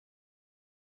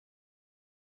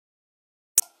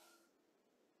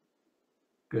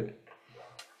Good.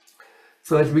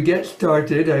 So as we get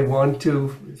started, I want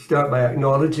to start by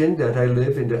acknowledging that I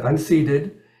live in the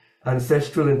unceded,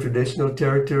 ancestral and traditional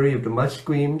territory of the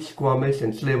Musqueam, Squamish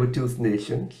and Tsleil-Waututh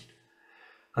nations.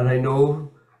 And I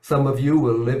know some of you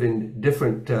will live in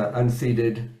different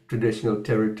unceded traditional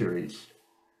territories.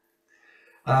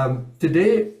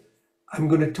 Today, I'm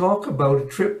going to talk about a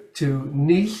trip to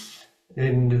Nice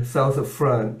in the south of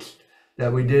France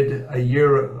that we did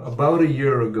about a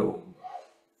year ago.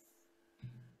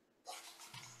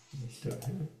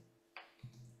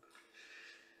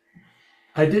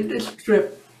 I did this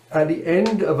trip at the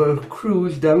end of a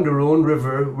cruise down the Rhone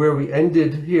River where we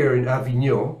ended here in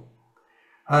Avignon.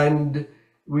 And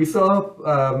we saw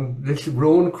this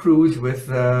Rhone cruise with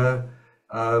Don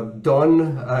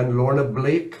and Lorna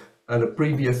Blake and a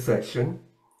previous session.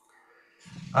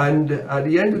 And at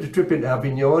the end of the trip in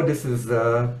Avignon, this is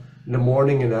in the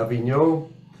morning in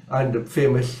Avignon and the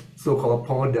famous so-called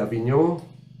Pont d'Avignon.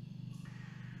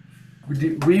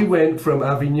 We went from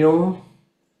Avignon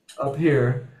up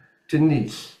here to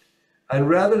Nice. And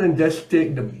rather than just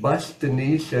take the bus to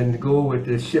Nice and go with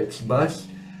the ship's bus,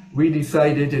 we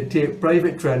decided to take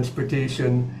private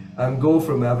transportation and go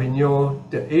from Avignon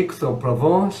to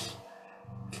Aix-en-Provence,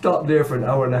 stop there for an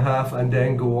hour and a half, and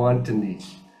then go on to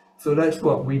Nice. So that's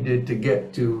what we did to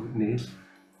get to Nice.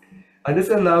 And this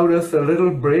allowed us a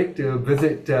little break to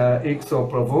visit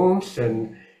Aix-en-Provence,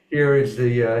 and here is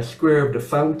the Square of the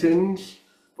Fountains,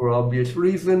 for obvious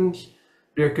reasons.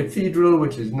 Their cathedral,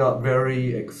 which is not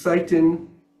very exciting,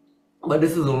 but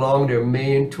this is along their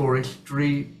main tourist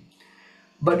street.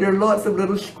 But there are lots of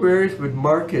little squares with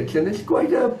markets, and it's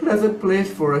quite a pleasant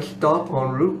place for a stop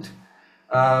en route.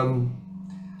 I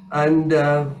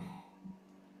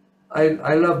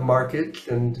love markets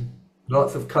and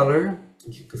lots of color,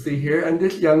 as you can see here. And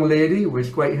this young lady was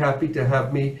quite happy to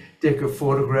have me take a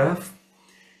photograph.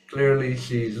 Clearly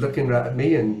she's looking at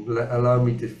me and allowed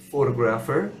me to photograph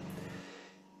her.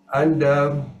 And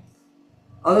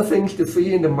other things to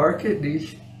see in the market,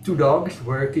 these two dogs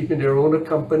were keeping their owner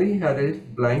company, had a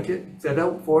blanket set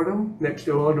out for them next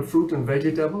to all the fruit and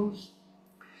vegetables.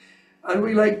 And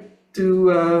we like to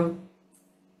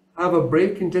have a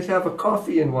break and just have a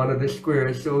coffee in one of the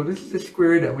squares. So this is the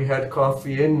square that we had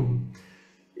coffee in.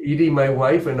 Edie, my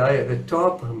wife, and I at the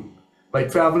top. My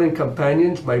traveling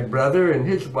companions, my brother and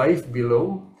his wife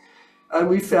below. And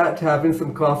we sat having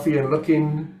some coffee and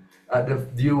looking at the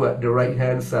view at the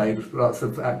right-hand side, lots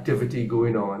of activity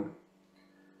going on.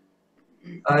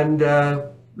 And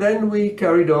then we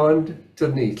carried on to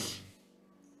Nice.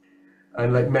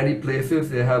 And like many places,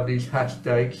 they have these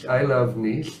hashtags, I love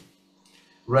Nice,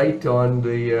 right on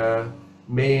the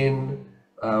main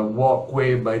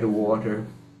walkway by the water.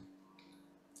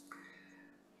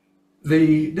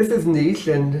 This is Nice,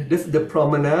 and this is the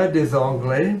Promenade des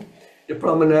Anglais. The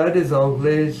Promenade des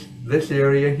Anglais is this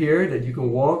area here that you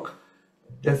can walk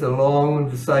just along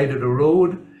the side of the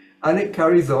road, and it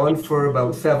carries on for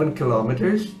about 7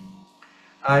 kilometers.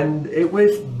 And it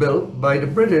was built by the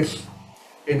British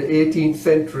in the 18th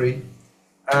century.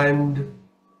 And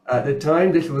at the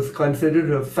time, this was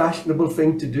considered a fashionable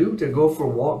thing to do, to go for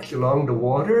walks along the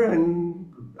water.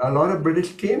 And a lot of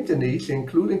British came to Nice,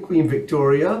 including Queen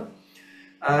Victoria.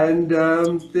 And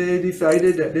they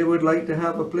decided that they would like to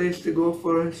have a place to go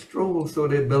for a stroll, so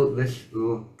they built this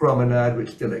little promenade which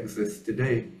still exists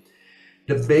today.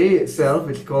 The bay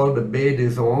itself is called the Baie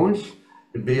des Anges,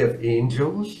 the Bay of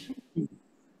Angels.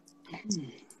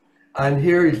 And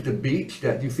here is the beach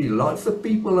that you see lots of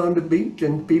people on the beach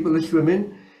and people are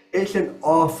swimming. It's an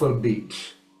awful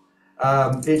beach.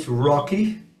 It's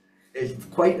rocky. It's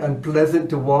quite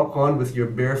unpleasant to walk on with your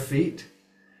bare feet.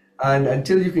 And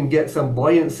until you can get some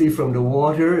buoyancy from the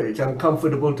water, it's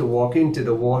uncomfortable to walk into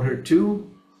the water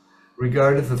too,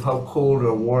 regardless of how cold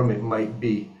or warm it might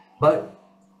be. But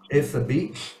it's a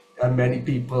beach and many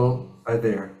people are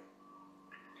there.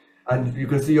 And you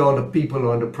can see all the people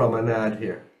on the promenade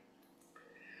here.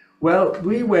 Well,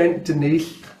 we went to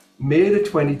Nice May the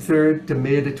 23rd to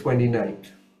May the 29th.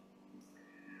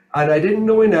 And I didn't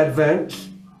know in advance,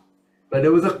 but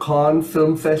there was a Cannes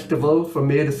Film Festival from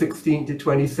May the 16th to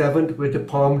 27th, with the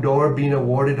Palme d'Or being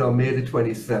awarded on May the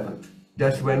 27th.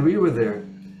 That's when we were there.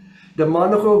 The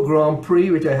Monaco Grand Prix,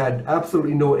 which I had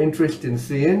absolutely no interest in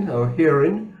seeing or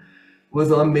hearing,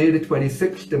 was on May the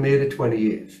 26th to May the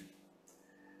 28th.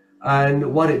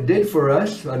 And what it did for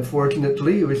us,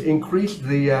 unfortunately, was increase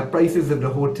the prices of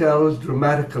the hotels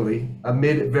dramatically and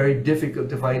made it very difficult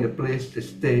to find a place to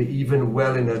stay, even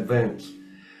well in advance.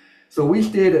 So we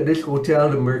stayed at this hotel,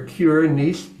 the Mercure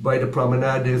Nice, by the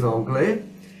Promenade des Anglais.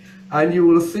 And you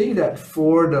will see that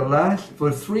for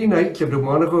 3 nights of the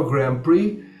Monaco Grand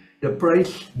Prix, the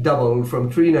price doubled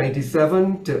from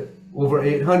 $397 to over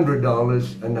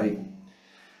 $800 a night.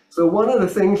 So one of the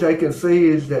things I can say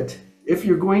is that if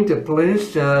you're going to a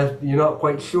place, you're not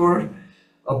quite sure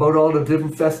about all the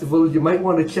different festivals, you might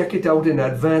want to check it out in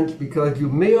advance, because you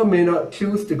may or may not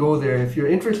choose to go there. If you're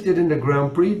interested in the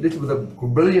Grand Prix, this was a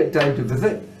brilliant time to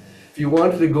visit. If you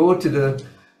wanted to go to the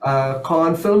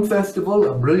Cannes Film Festival,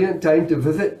 a brilliant time to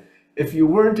visit. If you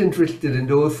weren't interested in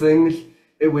those things,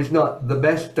 it was not the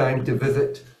best time to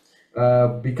visit,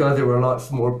 because there were lots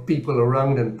more people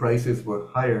around and prices were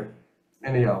higher.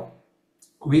 Anyhow,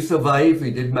 we survived.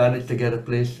 We did manage to get a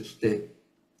place to stay.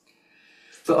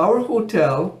 So our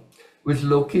hotel was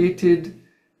located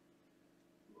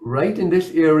right in this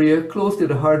area, close to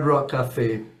the Hard Rock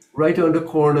Cafe, right on the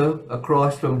corner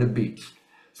across from the beach.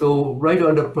 So right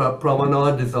on the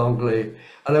Promenade des Anglais.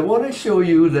 And I want to show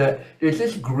you that there's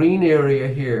this green area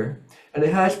here, and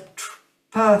it has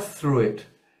path through it.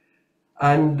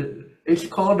 And it's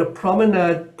called the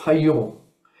Promenade Paillon.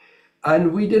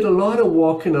 And we did a lot of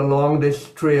walking along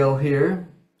this trail here.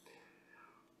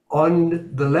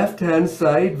 On the left-hand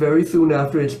side, very soon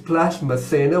after, is Place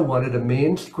Masséna, one of the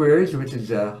main squares, which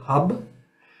is a hub.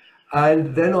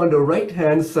 And then on the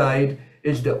right-hand side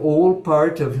is the old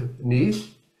part of Nice.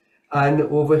 And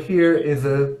over here is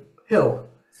a hill,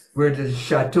 where there's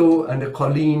Chateau and the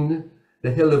colline,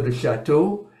 the hill of the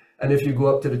Chateau. And if you go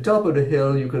up to the top of the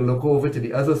hill, you can look over to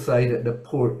the other side at the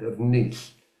port of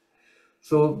Nice.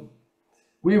 So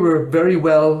we were very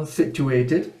well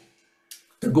situated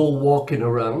to go walking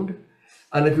around.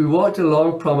 And as we walked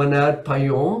along Promenade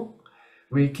Paillon,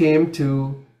 we came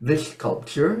to this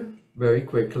sculpture very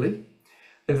quickly.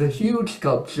 It's a huge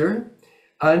sculpture,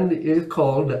 and it's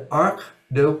called the Arc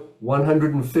de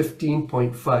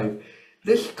 115.5.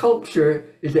 This sculpture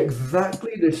is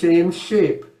exactly the same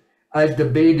shape as the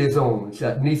Baie des Ondes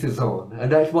that Nice is on,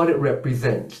 and that's what it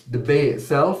represents. The bay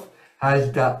itself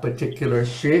has that particular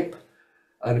shape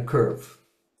and curve.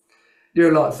 There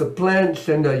are lots of plants,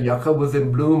 and the yucca was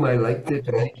in bloom. I liked it.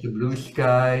 I liked the blue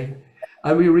sky.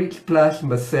 And we reached Place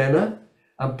Masséna.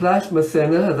 And Place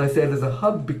Masséna, as I said, is a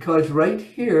hub, because right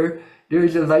here there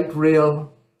is a light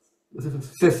rail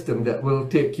system that will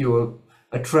take you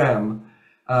a tram,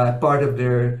 part of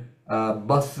their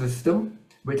bus system,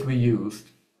 which we used.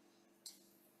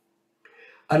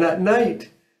 And at night,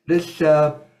 this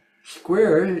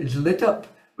square is lit up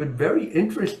with very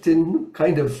interesting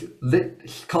kind of lit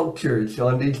sculptures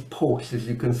on these posts, as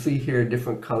you can see here,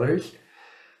 different colors.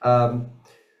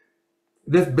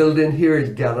 This building here is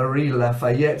Galerie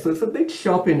Lafayette, so it's a big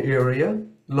shopping area,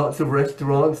 lots of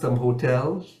restaurants, some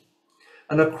hotels.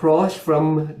 And across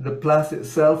from the place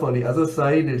itself, on the other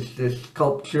side, is this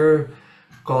sculpture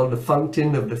called the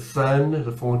Fountain of the Sun,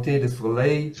 the Fontaine du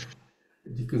Soleil,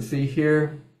 as you can see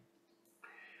here.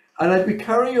 And as we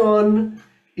carry on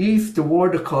east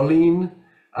toward the colline,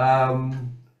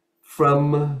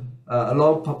 from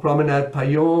along Promenade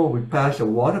Paillon, we pass a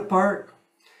water park.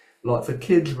 Lots of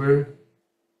kids were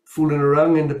fooling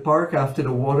around in the park after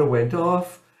the water went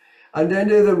off. And then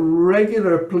there's a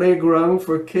regular playground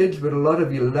for kids with a lot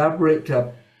of elaborate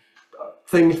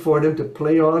things for them to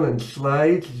play on and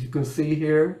slides, as you can see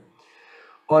here.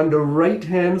 On the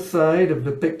right-hand side of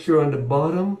the picture on the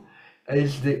bottom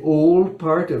is the old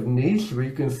part of Nice, where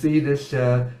you can see this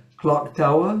clock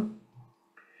tower.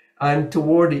 And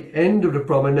toward the end of the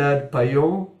Promenade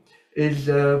Paillon is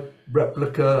a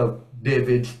replica of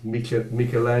David's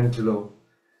Michelangelo.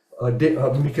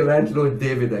 Michelangelo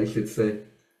David, I should say.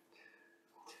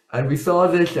 And we saw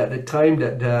this at the time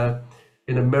that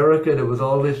in America there was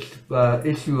all this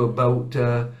issue about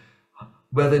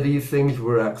whether these things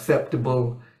were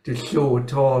acceptable to show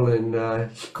at all in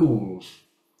schools.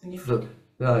 So,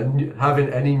 having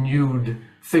any nude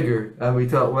figure. And we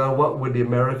thought, well, what would the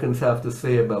Americans have to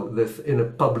say about this in a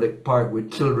public park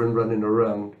with children running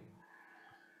around?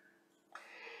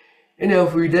 You know,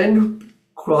 if we then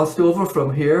crossed over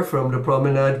from here, from the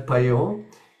Promenade Paillon,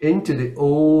 into the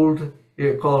old,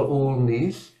 called Old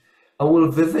Nice, and we'll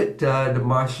visit the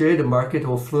Marché, the Market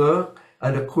aux Fleurs,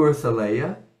 and the Cours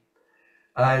Soleil,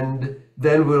 and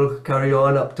then we'll carry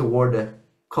on up toward the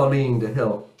colline, the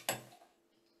hill.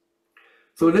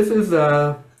 So this is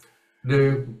the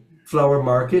flower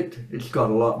market. It's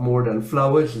got a lot more than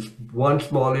flowers. It's one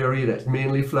small area that's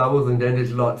mainly flowers, and then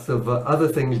there's lots of other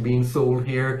things being sold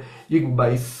here. You can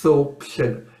buy soaps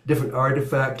and different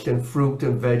artifacts and fruit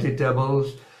and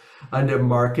vegetables, and there are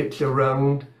markets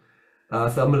around.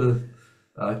 Some of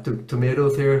the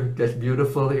tomatoes here, that's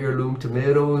beautiful, heirloom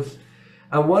tomatoes.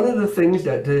 And one of the things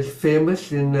that is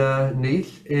famous in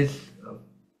Nice is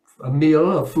a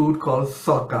meal, a food called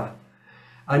soca.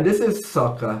 And this is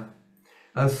soca.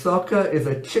 And soca is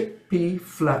a chickpea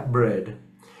flatbread.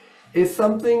 It's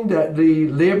something that the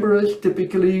laborers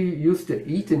typically used to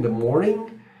eat in the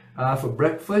morning for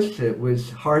breakfast. It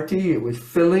was hearty, it was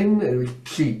filling, it was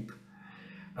cheap.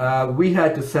 We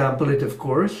had to sample it, of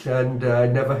course, and I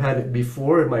never had it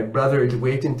before. My brother is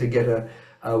waiting to get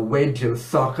a wedge of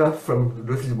soca from,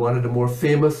 this is one of the more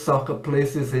famous soca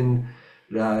places in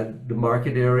the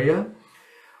market area.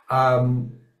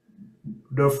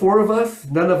 There are four of us,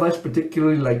 none of us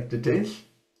particularly liked the taste.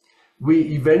 We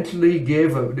eventually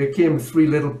gave, there came three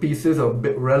little pieces, or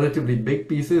relatively big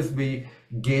pieces. We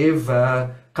gave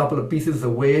a couple of pieces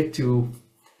away to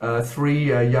three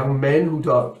young men who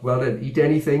thought, well, they'd eat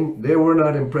anything. They were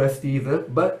not impressed either,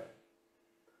 but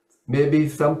maybe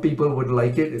some people would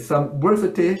like it. It's worth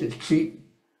a taste, it's cheap,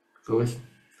 so it's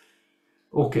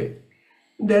okay.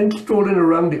 Then strolling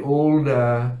around the old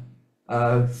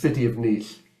city of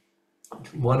Nice.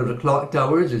 One of the clock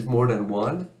towers is more than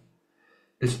one.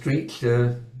 The streets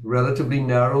are relatively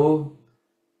narrow,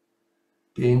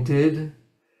 painted,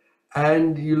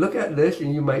 and you look at this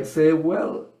and you might say,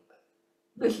 well,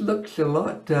 this looks a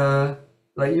lot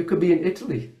like you could be in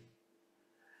Italy.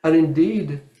 And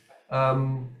indeed,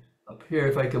 up here,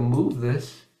 if I can move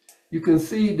this, you can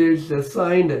see there's a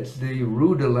sign that's the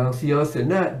Rue de l'Ancien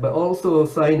Sénat, but also a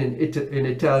sign in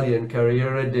Italian,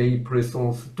 Carriera dei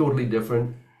Prisons, totally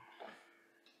different.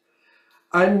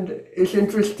 And it's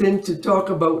interesting to talk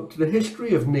about the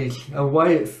history of Nice and why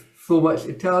it's so much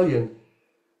Italian.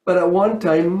 But at one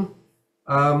time,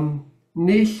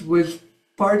 Nice was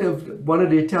part of one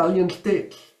of the Italian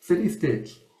states,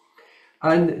 city-states.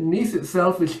 And Nice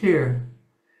itself is here.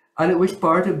 And it was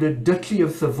part of the Duchy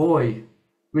of Savoy,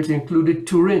 which included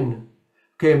Turin.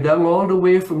 Came down all the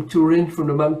way from Turin, from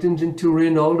the mountains in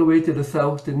Turin, all the way to the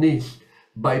south to Nice,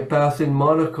 bypassing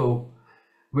Monaco,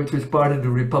 which was part of the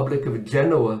Republic of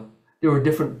Genoa. There were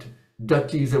different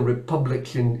duchies and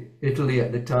republics in Italy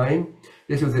at the time.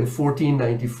 This was in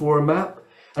 1494 map.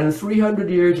 And 300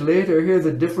 years later, here's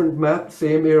a different map,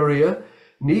 same area.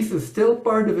 Nice is still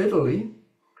part of Italy,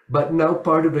 but now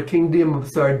part of the Kingdom of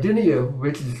Sardinia,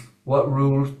 which is what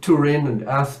ruled Turin and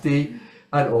Asti,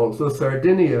 and also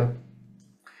Sardinia.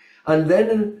 And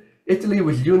then Italy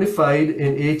was unified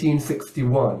in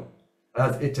 1861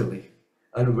 as Italy,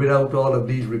 and without all of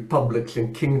these republics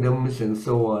and kingdoms and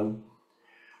so on.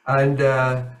 And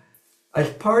as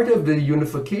part of the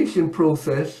unification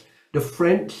process, the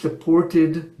French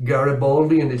supported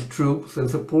Garibaldi and his troops and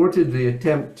supported the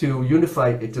attempt to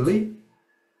unify Italy.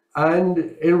 And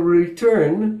in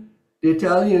return, the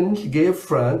Italians gave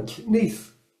France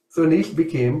Nice. So Nice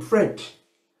became French.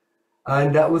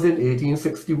 And that was in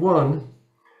 1861.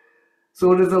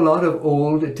 So there's a lot of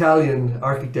old Italian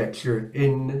architecture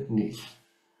in Nice.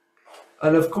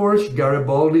 And of course,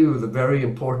 Garibaldi was a very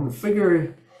important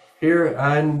figure here,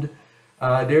 and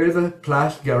there's a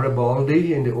Place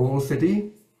Garibaldi in the old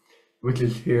city, which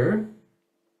is here,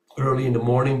 early in the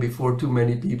morning before too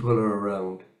many people are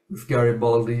around, with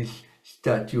Garibaldi's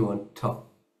statue on top.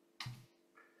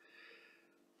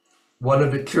 One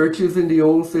of the churches in the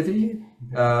old city,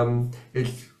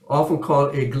 it's often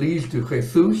called Église de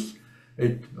Jesus,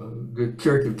 the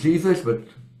Church of Jesus, but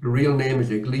the real name is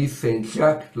Église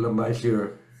Saint-Jacques le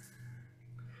Majeur.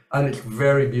 And it's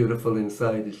very beautiful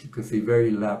inside, as you can see, very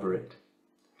elaborate.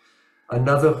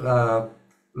 Another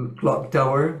clock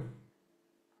tower,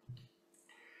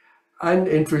 and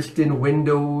interesting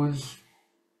windows.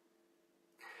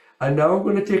 And now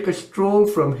we're going to take a stroll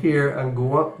from here and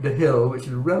go up the hill, which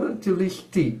is relatively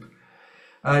steep.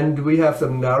 And we have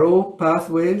some narrow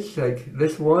pathways, like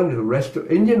this one, the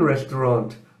Indian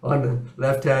restaurant on the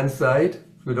left-hand side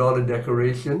with all the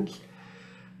decorations.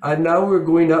 And now we're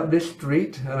going up this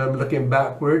street, and I'm looking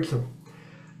backwards,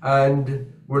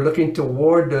 and we're looking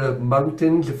toward the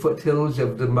mountains, the foothills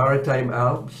of the Maritime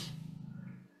Alps.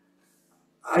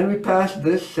 And we pass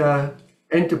this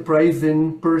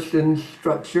enterprising person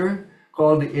structure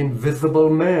called the Invisible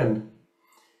Man.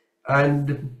 And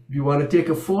if you want to take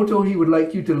a photo, he would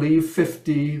like you to leave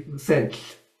 50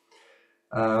 cents.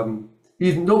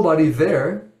 Nobody's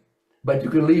there, but you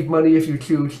can leave money if you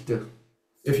choose to,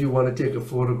 if you want to take a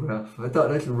photograph. I thought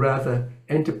that's a rather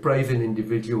enterprising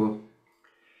individual.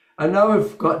 And now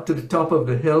I've got to the top of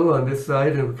the hill on this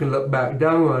side, and we can look back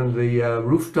down on the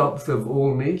rooftops of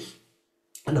Old Nice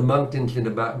and the mountains in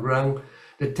the background.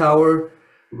 The tower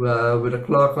with a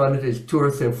clock on it is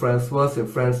Tour St. Francois, St.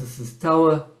 Francis's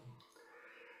Tower.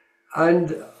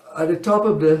 And at the top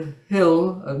of the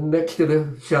hill, next to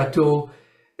the chateau,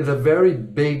 is a very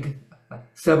big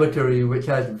cemetery which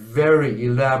has very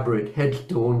elaborate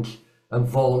headstones and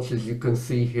vaults, as you can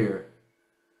see here.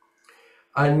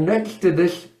 And next to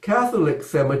this Catholic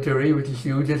cemetery, which is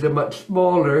huge, is a much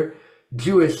smaller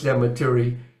Jewish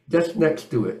cemetery just next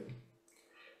to it.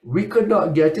 We could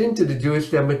not get into the Jewish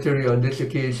cemetery on this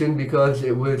occasion because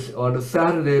it was on a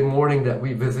Saturday morning that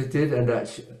we visited, and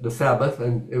that's the Sabbath,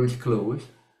 and it was closed.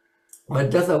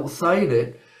 But just outside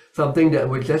it, something that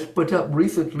was just put up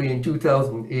recently in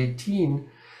 2018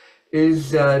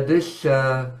 is this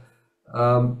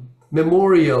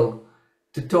memorial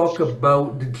to talk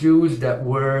about the Jews that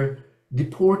were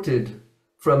deported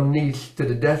from Nice to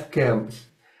the death camps.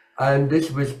 And this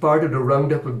was part of the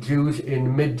roundup of Jews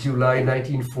in mid-July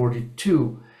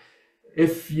 1942.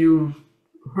 If you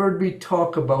heard me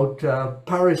talk about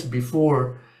Paris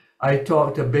before, I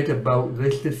talked a bit about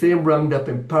this, the same roundup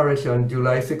in Paris on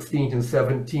July 16th and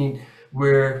 17th,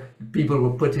 where people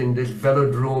were put in this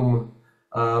velodrome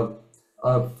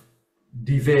of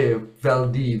Dives,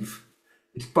 Valdives.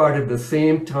 It's part of the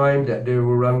same time that they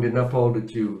were rounding up all the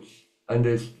Jews. And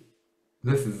this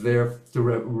is there to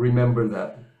remember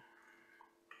that.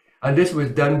 And this was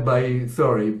done by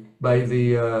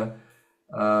the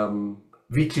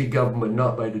Vichy government,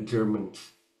 not by the Germans.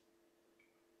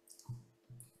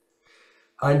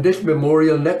 And this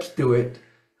memorial next to it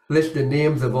lists the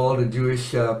names of all the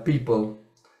Jewish people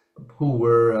who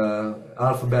were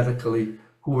alphabetically,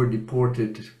 who were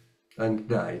deported and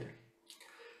died.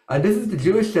 And this is the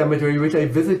Jewish cemetery, which I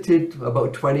visited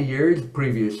about 20 years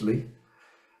previously.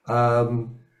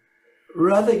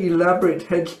 Rather elaborate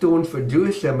headstones for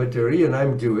Jewish cemetery, and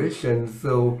I'm Jewish, and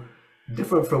so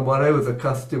different from what I was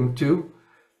accustomed to.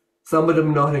 Some of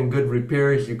them not in good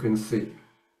repair, as you can see.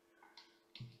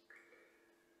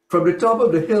 From the top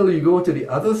of the hill, you go to the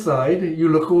other side, you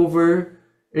look over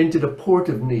into the port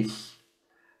of Nice.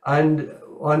 And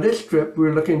on this trip,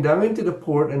 we're looking down into the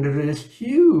port, and there's this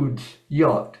huge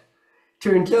yacht.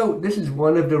 Turns out this is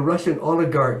one of the Russian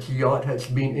oligarchs' yacht that's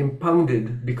been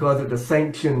impounded because of the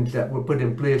sanctions that were put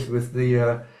in place with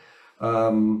the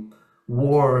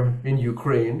war in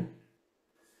Ukraine.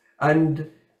 And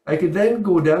I could then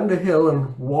go down the hill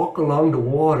and walk along the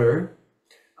water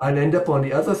and end up on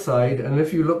the other side. And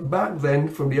if you look back then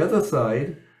from the other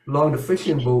side, along the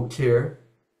fishing boats here,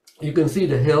 you can see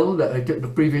the hill that I took the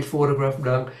previous photograph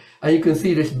down, and you can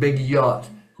see this big yacht,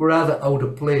 rather out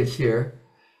of place here.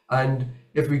 And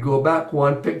if we go back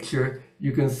one picture,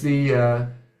 you can see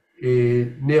a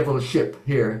naval ship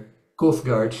here, Coast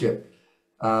Guard ship,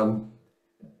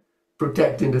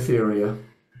 protecting this area.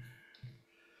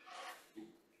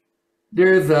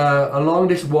 There's along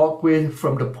this walkway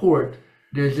from the port,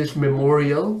 there's this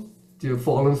memorial to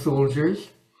fallen soldiers.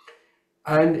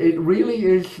 And it really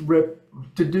is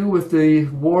to do with the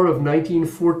war of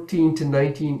 1914 to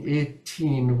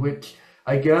 1918, which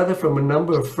I gather from a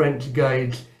number of French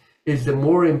guides is the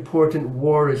more important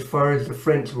war as far as the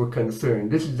French were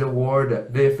concerned. This is the war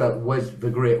that they felt was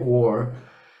the Great War.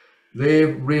 They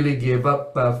really gave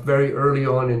up very early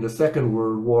on in the Second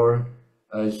World War,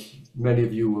 as many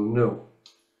of you will know.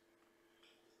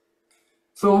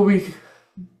 So we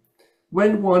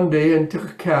went one day and took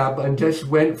a cab and just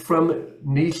went from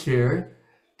Nice here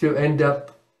to end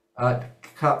up at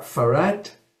Cap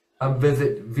Ferrat and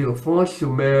visit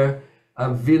Villefrance-sur-Mer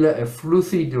and Villa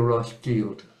Ephrussi de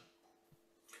Rothschild.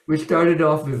 We started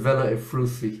off with Villa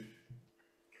Ephrussi.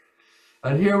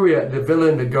 And here we are at the villa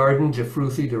in the gardens,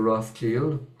 Ephrussi de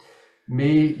Rothschild.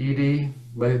 Me, Edie,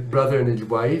 my brother and his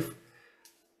wife,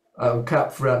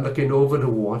 Cap Ferrat looking over the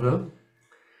water.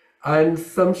 And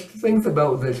some things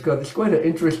about this, because it's quite an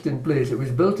interesting place. It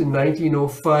was built in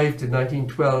 1905 to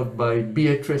 1912 by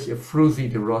Beatrice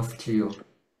Ephrussi de Rothschild.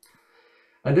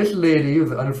 And this lady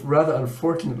was a rather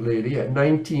unfortunate lady. At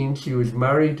 19, she was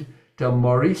married to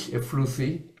Maurice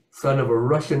Ephrussi, son of a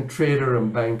Russian trader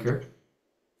and banker.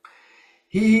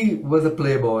 He was a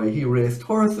playboy. He raced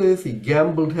horses, he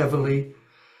gambled heavily.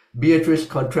 Beatrice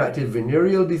contracted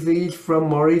venereal disease from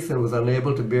Maurice and was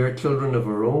unable to bear children of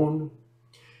her own.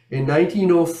 In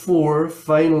 1904,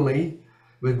 finally,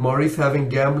 with Maurice having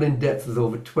gambling debts of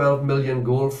over 12 million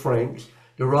gold francs,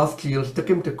 the Rothschilds took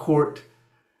him to court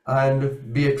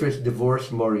and Beatrice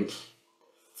divorced Maurice.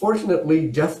 Fortunately,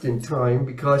 just in time,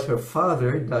 because her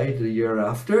father died the year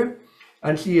after,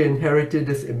 and she inherited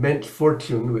this immense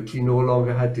fortune, which she no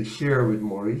longer had to share with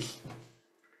Maurice.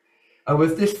 And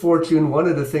with this fortune, one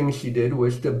of the things she did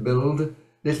was to build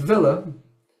this villa,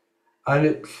 and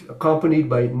it's accompanied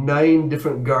by 9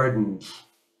 different gardens.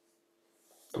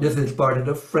 This is part of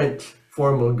the French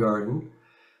formal garden.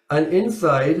 And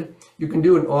inside, you can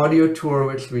do an audio tour,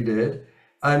 which we did.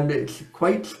 and it's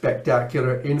quite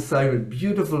spectacular inside with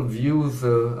beautiful views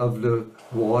of the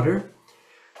water.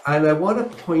 And I want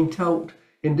to point out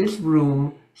in this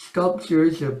room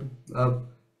sculptures of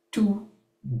two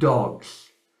dogs.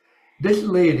 This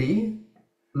lady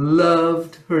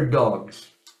loved her dogs,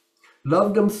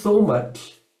 loved them so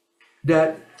much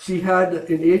that she had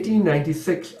in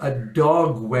 1896 a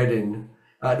dog wedding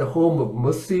at the home of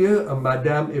Monsieur and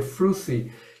Madame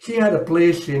Ephrussi. She had a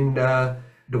place in the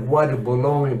Bois de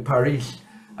Boulogne in Paris,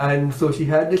 and so she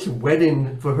had this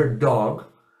wedding for her dog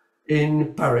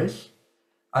in Paris.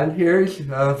 And here's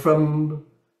from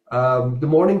the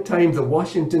Morning Times, a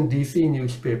Washington, D.C.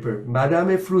 newspaper. Madame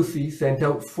Ephrussi sent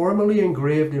out formally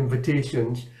engraved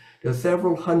invitations to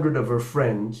several hundred of her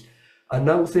friends,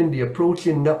 announcing the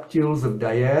approaching nuptials of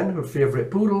Diane, her favorite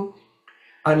poodle,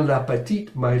 and La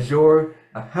Petite Major,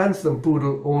 a handsome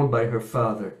poodle owned by her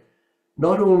father.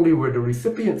 Not only were the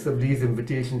recipients of these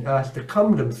invitations asked to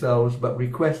come themselves, but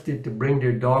requested to bring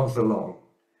their dogs along.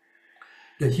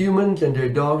 The humans and their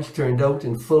dogs turned out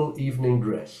in full evening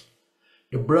dress.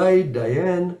 The bride,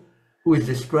 Diane, who is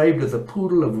described as a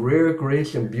poodle of rare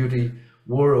grace and beauty,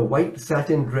 wore a white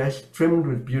satin dress trimmed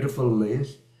with beautiful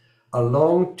lace, a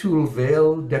long tulle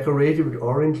veil decorated with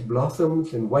orange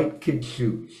blossoms, and white kid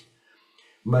shoes.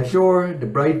 Major, the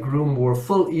bridegroom, wore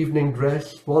full evening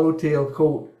dress, swallowtail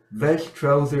coat, vest,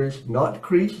 trousers, not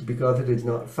creased because it is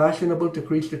not fashionable to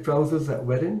crease the trousers at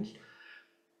weddings,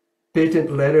 patent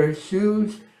leather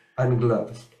shoes, and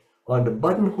gloves. On the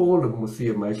buttonhole of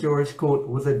Monsieur Major's coat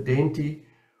was a dainty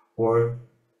orchid.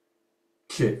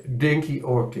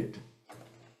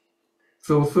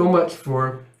 So much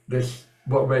for this,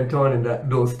 what went on in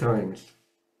those times.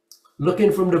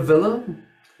 Looking from the villa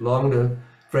along the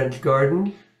French gardens,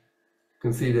 you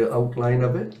can see the outline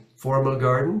of it, formal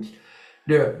gardens.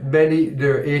 There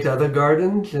are 8 other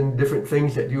gardens and different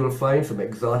things that you will find, some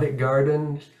exotic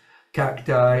gardens,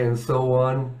 cacti and so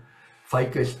on,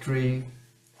 ficus tree,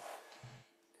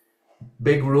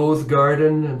 big rose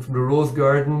garden, and from the rose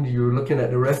garden you're looking at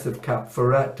the rest of Cap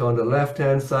Ferrat on the left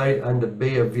hand side and the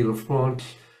Bay of Villefrance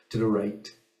to the right.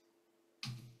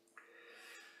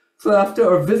 So after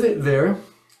our visit there,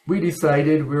 we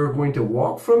decided we were going to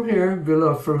walk from here,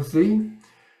 Villefrance,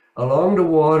 along the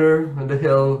water and the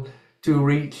hill to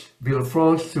reach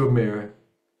Villefrance-sur-Mer.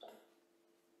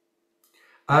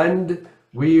 And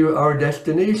our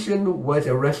destination was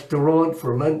a restaurant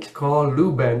for lunch called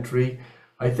Loup Bantry.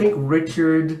 I think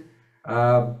Richard,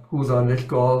 who's on this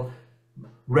call,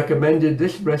 recommended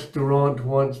this restaurant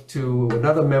once to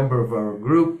another member of our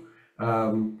group,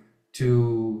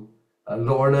 to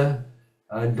Lorna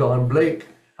and Don Blake,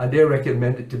 and they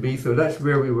recommended it to me, so that's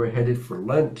where we were headed for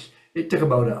lunch. It took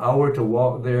about an hour to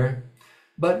walk there,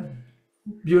 but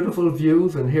beautiful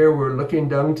views, and here we're looking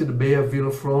down to the Bay of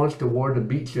Villefrance toward the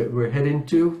beach that we're heading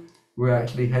to. We're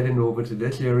actually heading over to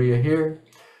this area here,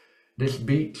 this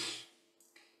beach.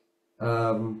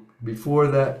 Before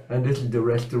that, and this is the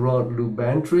restaurant Loup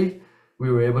Bantry.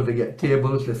 We were able to get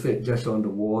tables to sit just on the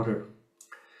water.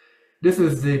 This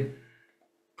is the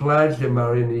Plage de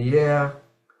Marinière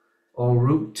en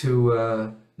route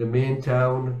to the main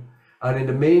town. And in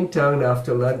the main town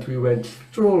after lunch we went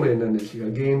strolling, and it's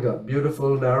again got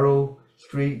beautiful narrow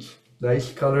streets,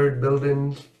 nice colored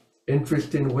buildings,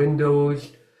 interesting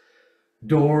windows,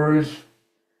 doors.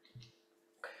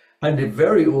 And the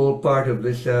very old part of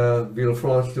this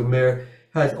Villefrance-sur-Mer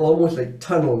has almost like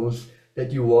tunnels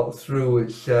that you walk through.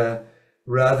 It's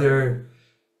rather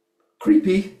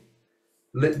creepy,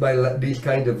 lit by these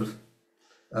kind of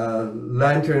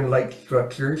lantern-like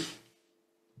structures.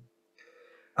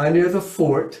 And there's a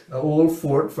fort, an old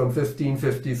fort from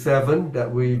 1557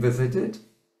 that we visited.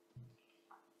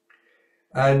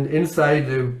 And inside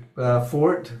the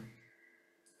fort,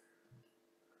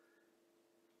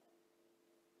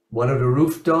 one of the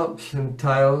rooftops and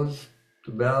tiles,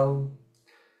 the bell,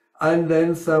 and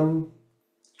then some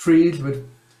trees with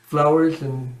flowers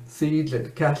and seeds, like the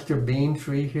castor bean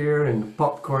tree here and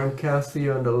popcorn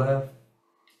cassia on the left.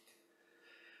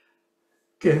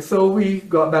 Okay, so we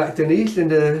got back to Nice,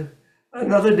 and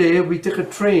another day we took a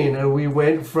train and we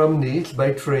went from Nice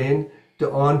by train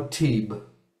to Antibes.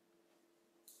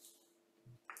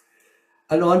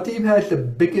 And Antibes has the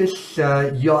biggest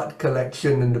yacht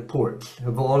collection in the ports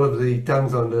of all of the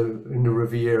towns in the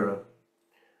Riviera.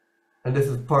 And this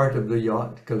is part of the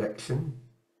yacht collection,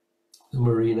 the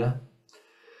marina.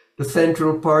 The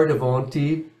central part of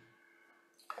Antibes,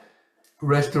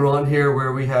 restaurant here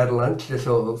where we had lunch just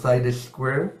outside this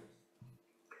square.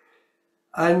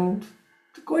 And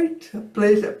quite a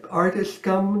place that artists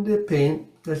come and they paint,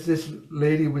 as this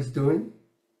lady was doing.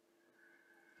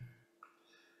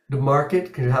 the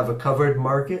market, can have a covered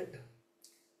market.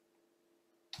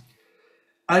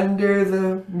 And there's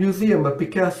a museum, a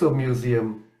Picasso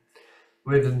museum,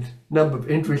 with a number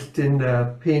of interesting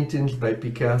paintings by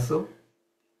Picasso.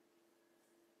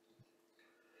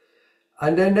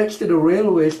 And then next to the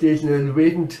railway station,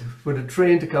 waiting for the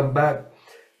train to come back,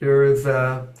 there is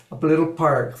a little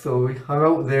park. So we hung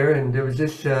out there, and there was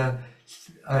this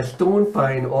a stone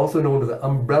pine, also known as the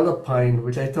umbrella pine,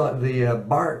 which I thought the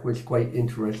bark was quite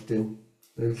interesting.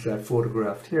 It's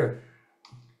photographed here.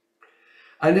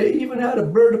 And they even had a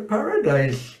bird of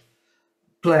paradise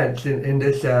plant in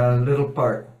this little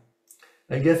park.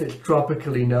 I guess it's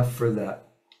tropical enough for that.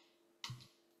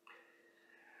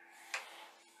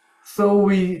 So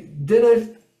we did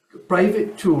a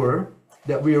private tour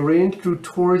that we arranged through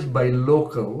tours by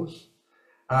locals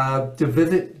to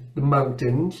visit the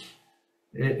mountains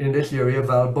in this area,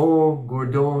 Valbone,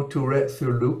 Gourdon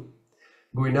Tourettes-sur-Loup,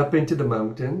 going up into the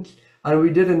mountains. And we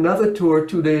did another tour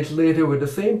 2 days later with the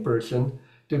same person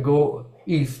to go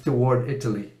east toward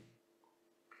Italy.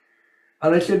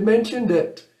 And I should mention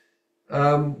that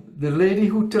the lady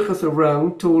who took us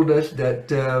around told us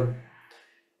that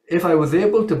if I was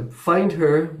able to find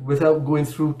her without going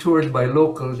through tours by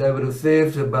locals, I would have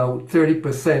saved about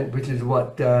 30%, which is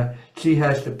what she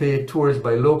has to pay tours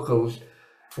by locals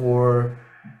for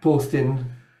posting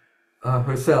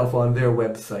herself on their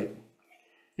website.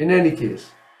 In any case,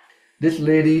 this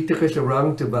lady took us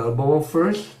around to Valbone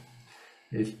first.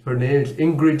 Her name is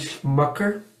Ingrid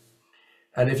Schmucker,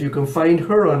 and if you can find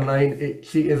her online,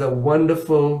 she is a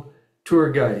wonderful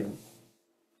tour guide.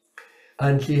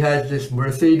 And she has this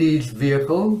Mercedes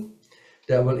vehicle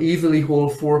that will easily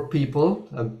hold 4 people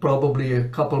and probably a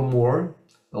couple more,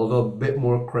 although a bit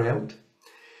more cramped.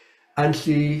 And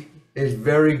she is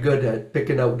very good at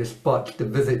picking out the spots to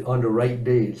visit on the right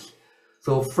days.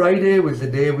 So Friday was the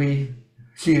day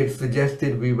she had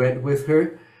suggested we went with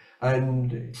her,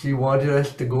 and she wanted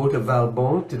us to go to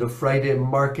Valbone to the Friday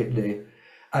market day.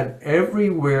 And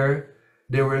everywhere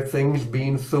there were things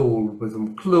being sold, with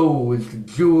some clothes,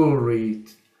 jewelry,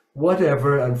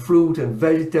 whatever, and fruit and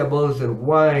vegetables and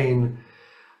wine.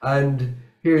 And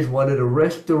here's one of the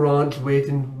restaurants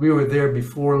waiting. We were there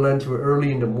before lunch, we're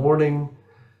early in the morning.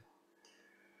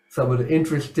 Some of the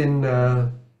interesting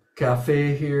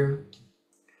cafe here.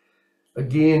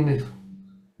 Again,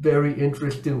 very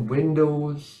interesting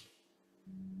windows.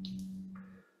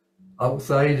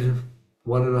 Outside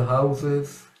one of the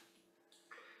houses.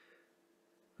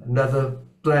 Another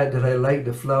plant that I like,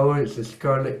 the flower, is the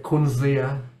scarlet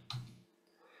kunzea.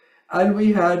 And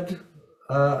we had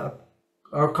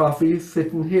our coffee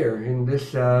sitting here in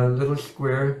this little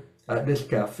square at this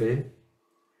cafe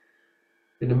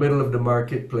in the middle of the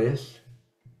marketplace.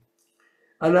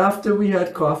 And after we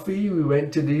had coffee, we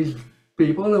went to these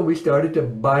people and we started to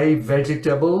buy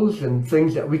vegetables and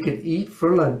things that we could eat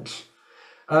for lunch.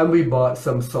 And we bought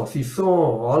some saucisson,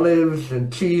 olives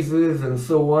and cheeses and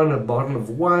so on, a bottle of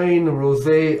wine,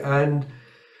 rosé, and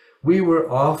we were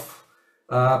off,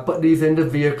 put these in the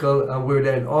vehicle, and we're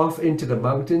then off into the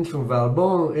mountains from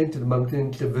Valbone, into the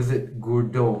mountains to visit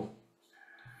Gourdon.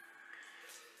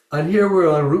 And here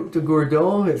we're en route to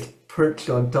Gourdon. It's perched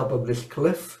on top of this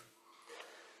cliff.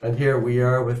 And here we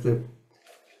are with the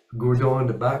Gourdon in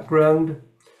the background.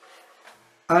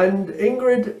 And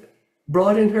Ingrid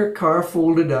brought in her car,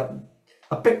 folded up,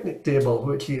 a picnic table,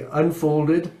 which she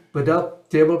unfolded, put up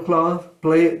tablecloth,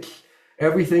 plates,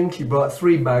 everything. She brought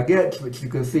 3 baguettes, which you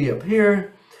can see up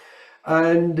here.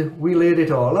 And we laid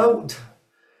it all out.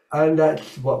 And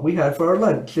that's what we had for our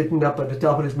lunch, sitting up at the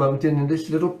top of this mountain in this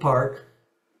little park,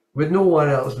 with no one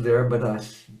else there but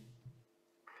us.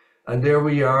 And there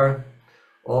we are,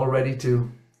 all ready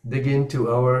to dig into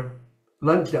our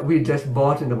lunch that we had just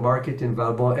bought in the market in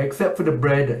Valbone, except for the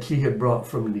bread that she had brought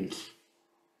from Nice.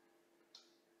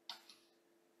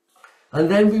 And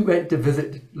then we went to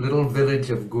visit the little village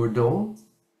of Gourdon.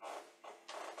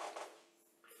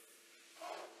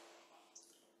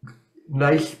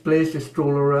 Nice place to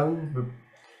stroll around.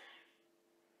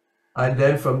 And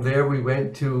then from there we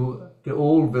went to the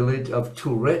old village of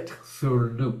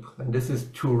Tourettes-sur-Loup. And this is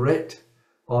Tourette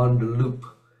on the Loup.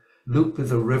 Loup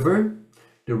is a river.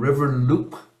 The river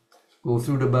Loup goes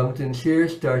through the mountains here,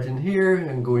 starting here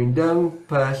and going down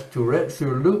past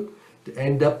Tourettes-sur-Loup to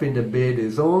end up in the Baie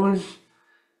des Anges,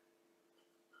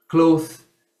 close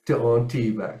to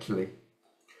Antibes actually.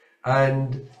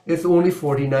 And it's only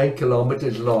 49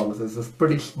 kilometers long, so it's a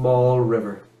pretty small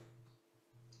river.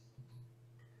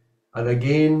 And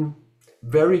again,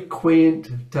 very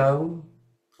quaint town,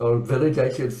 or village I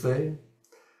should say,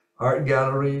 art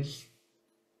galleries,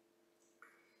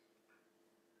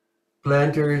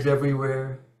 planters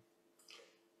everywhere,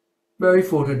 very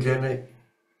photogenic,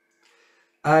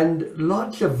 and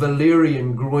lots of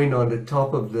valerian growing on the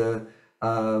top of the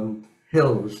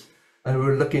hills. And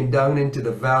we're looking down into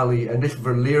the valley, and this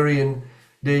valerian,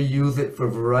 they use it for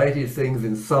a variety of things: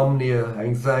 insomnia,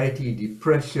 anxiety,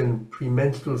 depression,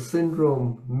 premenstrual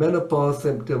syndrome, menopause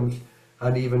symptoms,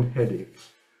 and even headaches.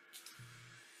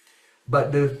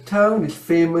 But the town is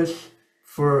famous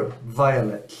for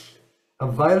violets.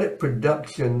 And violet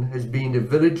production has been the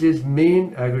village's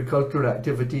main agricultural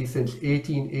activity since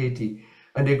 1880.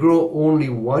 And they grow only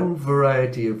one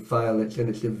variety of violets, and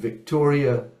it's the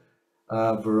Victoria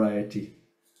variety.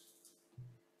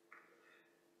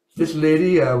 This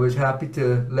lady was happy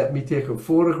to let me take a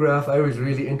photograph. I was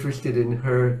really interested in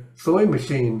her sewing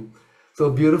machine, so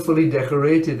beautifully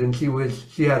decorated, and she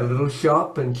had a little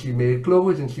shop and she made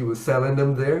clothes and she was selling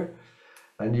them there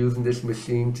and using this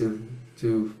machine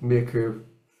to make her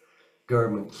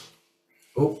garments.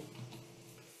 Oh,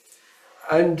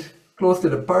 and close to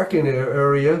the parking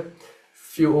area, a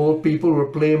few old people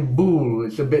were playing boule.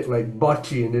 It's a bit like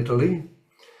bocce in Italy,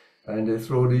 and they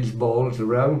throw these balls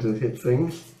around to hit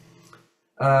things.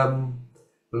 A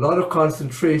lot of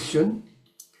concentration.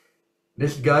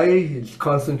 This guy is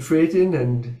concentrating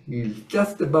and he's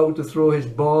just about to throw his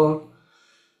ball,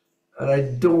 and I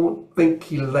don't think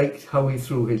he liked how he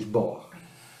threw his ball.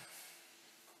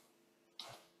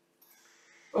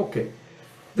 Okay,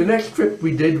 the next trip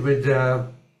we did with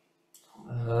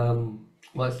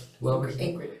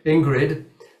Ingrid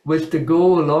was to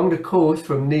go along the coast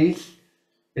from Nice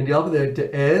in the opposite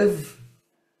to Eze.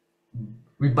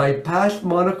 We bypassed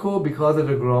Monaco because of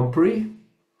the Grand Prix.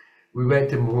 We went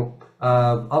to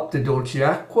up to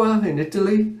Dolceaqua in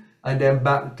Italy, and then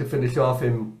back to finish off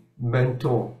in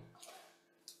Menton.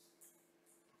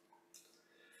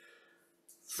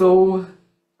 So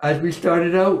as we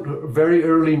started out very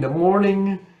early in the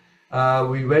morning,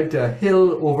 we went to a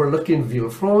hill overlooking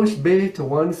Villefrance Bay to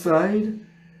one side,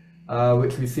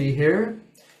 which we see here,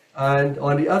 and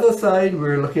on the other side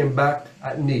we're looking back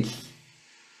at Nice.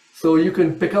 So you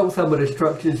can pick out some of the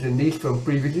structures in Nice from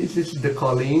previously. This is the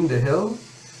colline, the hill.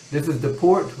 This is the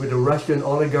port with the Russian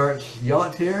oligarch's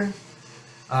yacht here,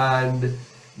 and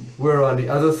we're on the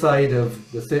other side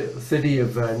of the city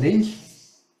of Nice.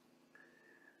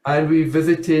 And we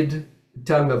visited the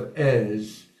town of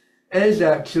Eze. Eze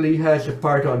actually has a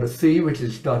part on the sea, which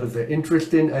is not as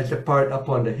interesting as the part up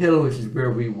on the hill, which is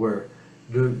where we were.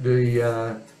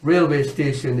 The railway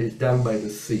station is down by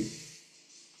the sea.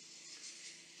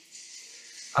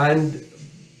 And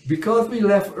because we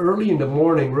left early in the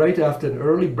morning, right after an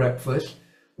early breakfast,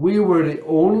 we were the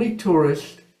only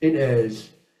tourists in Eze.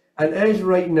 And Eze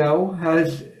right now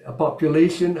has a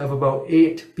population of about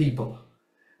 8 people.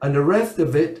 And the rest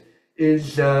of it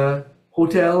is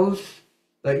hotels,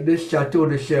 like this Chateau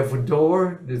de Chèvre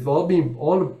d'Or. There's all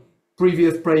the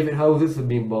previous private houses have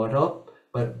been bought up,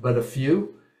 but a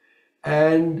few.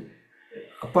 And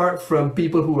apart from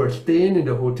people who are staying in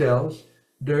the hotels,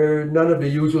 there are none of the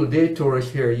usual day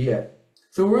tourists here yet.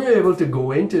 So we're able to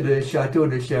go into the Chateau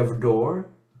de Chèvre d'Or.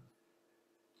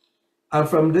 And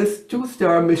from this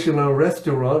 2-star Michelin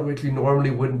restaurant, which we normally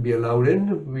wouldn't be allowed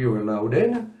in, we were allowed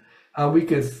in. And we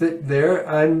could sit there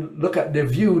and look at the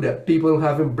view that people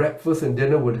having breakfast and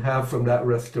dinner would have from that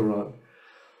restaurant.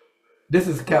 This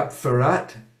is Cap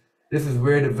Ferrat. This is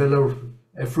where the Villa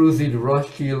Ephrussi de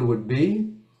Rothschild would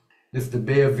be. This is the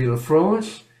Bay of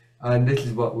Villefrance. And this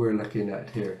is what we're looking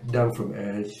at here, down from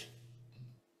Eze.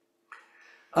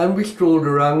 And we strolled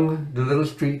around the little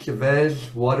streets of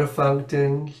Eze, water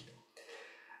fountains.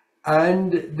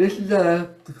 And this is the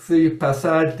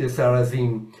Passage des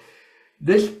Sarrasines.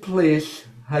 This place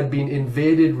had been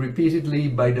invaded repeatedly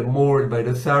by the Moors, by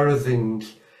the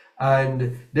Saracens,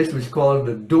 and this was called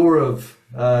the door of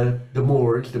the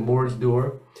Moors'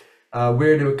 door,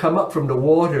 where they would come up from the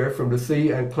water, from the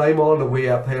sea, and climb all the way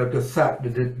up here to sack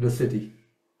the city,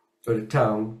 or the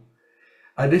town.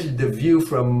 And this is the view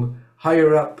from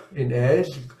higher up in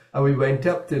Eze, and we went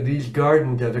up to these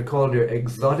gardens that are called their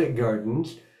exotic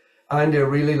gardens, and they're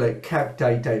really like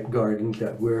cacti type gardens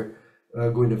that we're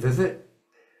going to visit.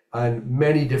 And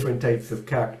many different types of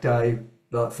cacti,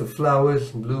 lots of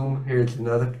flowers bloom. Here's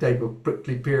another type of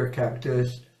prickly pear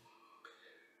cactus.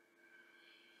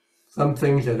 Some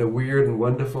things that are weird and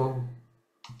wonderful.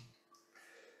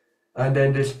 And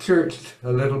then this church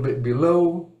a little bit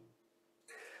below.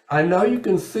 And now you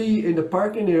can see in the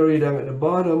parking area down at the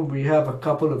bottom, we have a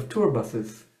couple of tour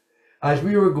buses. As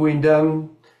we were going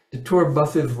down, the tour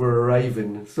buses were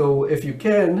arriving. So if you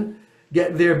can,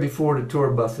 get there before the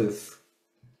tour buses.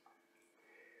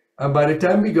 And by the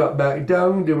time we got back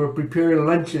down, they were preparing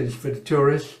lunches for the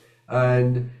tourists.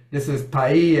 And this is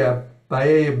paella,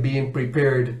 paella being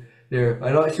prepared there.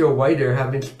 I'm not sure why they're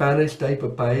having Spanish type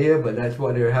of paella, but that's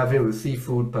what they're having with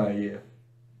seafood paella.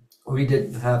 We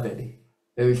didn't have any.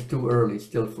 It was too early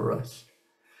still for us.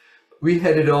 We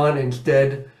headed on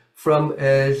instead from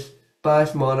Eze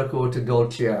past Monaco to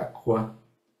Dolceaqua.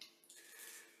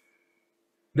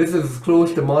 This is as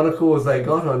close to Monaco as I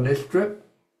got on this trip.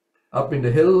 Up in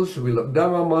the hills, we looked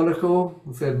down on Monaco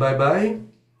and said bye-bye.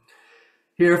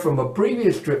 Here from a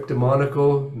previous trip to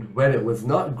Monaco, when it was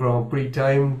not Grand Prix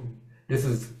time, this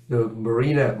is the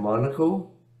marina at Monaco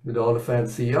with all the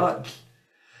fancy yachts.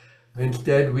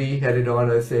 Instead, we headed on,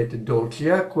 I said, to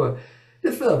Dolceaqua.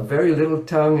 This is a very little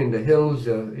town in the hills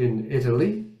in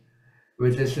Italy,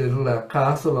 with this little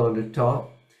castle on the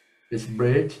top, this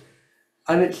bridge.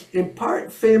 And it's in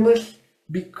part famous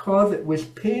because it was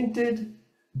painted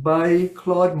by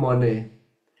Claude Monet.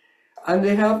 And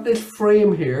they have this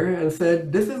frame here and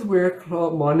said, this is where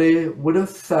Claude Monet would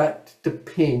have sat to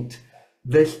paint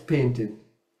this painting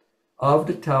of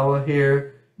the tower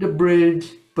here, the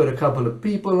bridge, put a couple of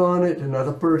people on it,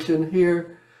 another person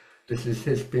here. This is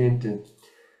his painting.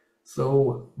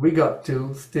 So we got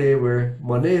to stay where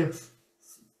Monet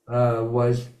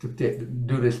was to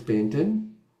do this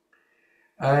painting.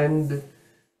 And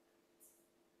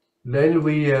then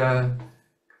we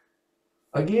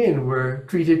again were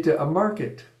treated to a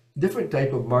market, different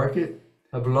type of market.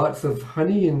 Have lots of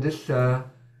honey in this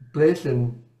place,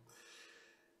 and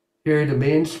here the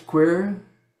main square,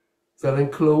 selling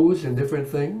clothes and different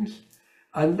things.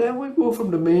 And then we go from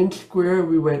the main square,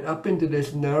 we went up into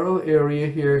this narrow area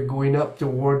here going up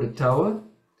toward the tower.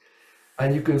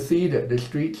 And you can see that the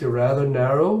streets are rather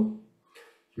narrow.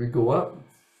 We go up.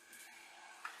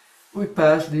 We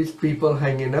pass these people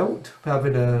hanging out,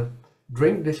 having a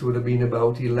drink. This would have been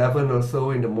about 11 or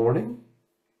so in the morning.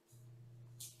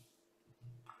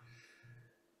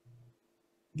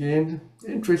 Again,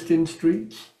 interesting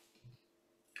streets.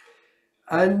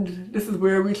 And this is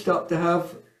where we stopped to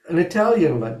have an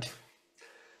Italian lunch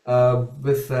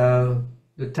with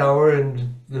the tower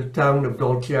and the town of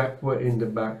Dolceaqua in the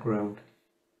background.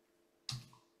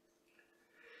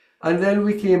 And then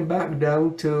we came back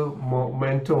down to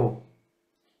Menton,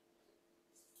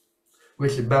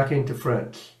 which is back into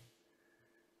France.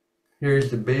 Here's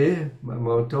the bay,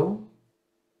 Menton.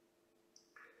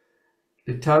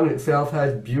 The town itself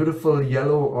has beautiful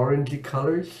yellow orangey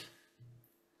colors.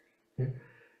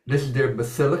 This is their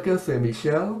Basilica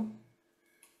Saint-Michel,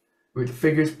 which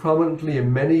figures prominently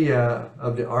in many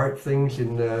of the art things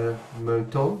in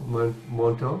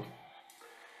Menton.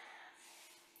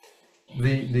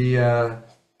 The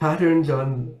patterns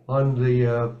on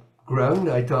the ground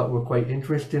I thought were quite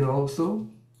interesting also.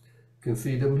 You can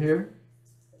see them here.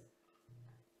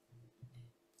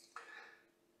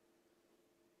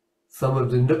 Some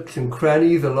of the nooks and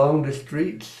crannies along the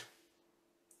streets.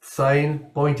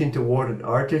 Sign pointing toward an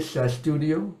artist's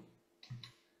studio.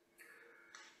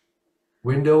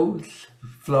 Windows,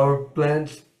 flower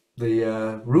plants,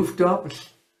 the rooftops.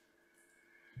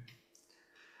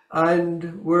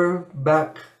 And we're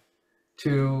back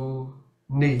to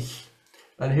Nice.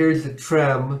 And here's the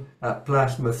tram at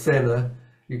Place Masséna.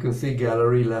 You can see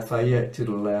Galerie Lafayette to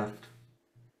the left.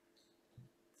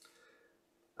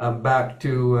 I'm back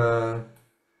to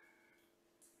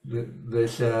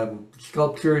this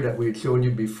sculpture that we had shown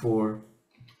you before.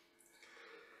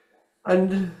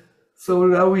 And so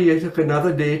now we took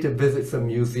another day to visit some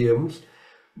museums.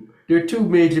 There are two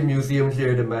major museums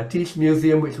there, the Matisse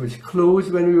Museum, which was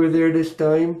closed when we were there this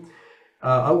time.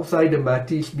 Outside the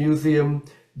Matisse Museum,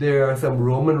 there are some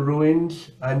Roman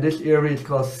ruins, and this area is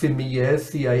called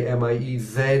Cimiez,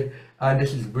 C-I-M-I-E-Z, and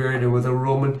this is where there was a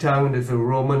Roman town. There's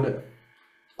a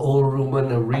old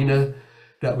Roman arena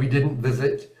that we didn't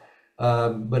visit,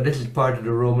 but this is part of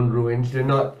the Roman ruins. They're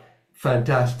not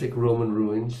fantastic Roman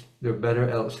ruins, they're better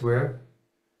elsewhere.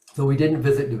 So we didn't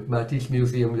visit the Matisse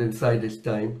Museum inside this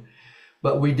time,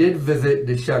 but we did visit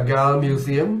the Chagall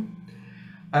Museum,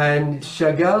 and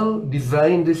Chagall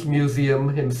designed this museum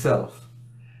himself,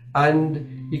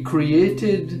 and he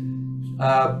created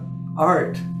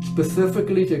art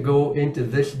specifically to go into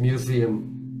this museum.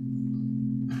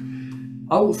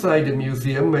 Outside the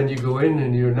museum, when you go in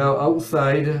and you're now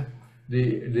outside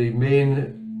the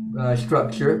main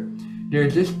structure,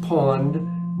 there's this pond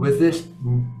with this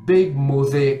big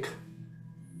mosaic,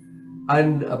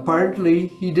 and apparently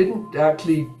he didn't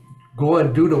actually go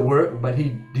and do the work, but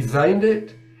he designed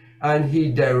it and he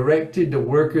directed the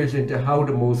workers into how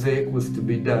the mosaic was to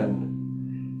be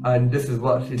done, and this is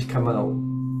what has come out.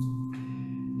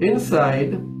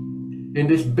 Inside, in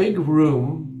this big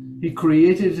room, he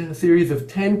created a series of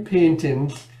 10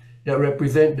 paintings that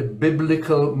represent the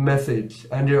biblical message,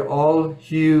 and they're all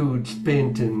huge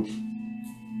paintings.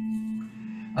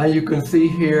 And you can see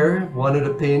here one of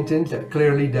the paintings that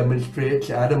clearly demonstrates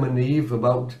Adam and Eve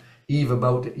about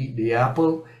to eat the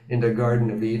apple in the Garden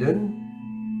of Eden.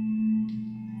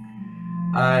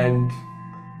 And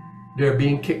they're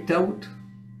being kicked out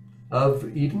of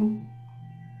Eden.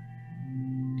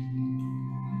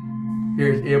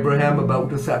 Here's Abraham about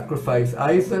to sacrifice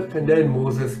Isaac, and then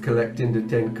Moses collecting the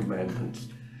 10 Commandments.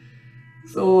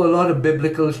 So a lot of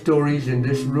biblical stories in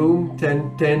this room,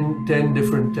 10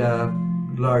 different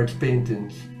large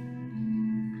paintings.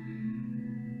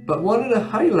 But one of the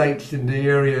highlights in the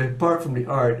area, apart from the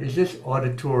art, is this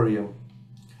auditorium.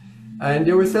 And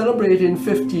they were celebrating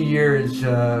 50 years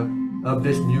of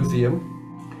this museum.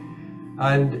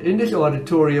 And in this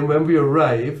auditorium, when we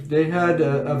arrived, they had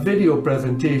a video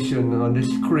presentation on the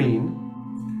screen.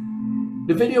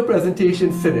 The video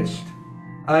presentation finished,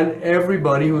 and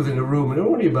everybody who was in the room, and there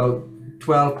were only about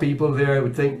 12 people there, I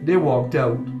would think, they walked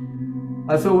out.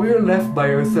 And so we were left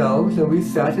by ourselves, and we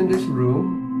sat in this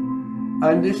room,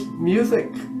 and this music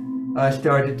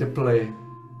started to play.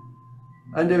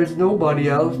 And there was nobody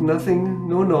else, nothing,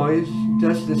 no noise,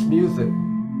 just this music.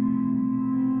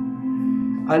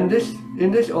 And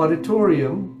in this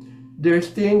auditorium, there are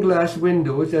stained glass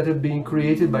windows that have been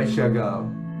created by Chagall.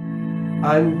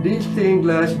 And these stained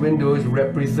glass windows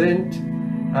represent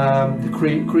the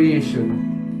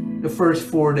creation. The first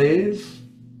 4 days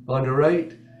on the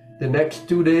right, the next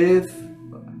 2 days,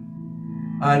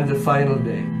 and the final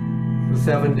day, the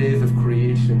 7 days of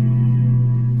creation.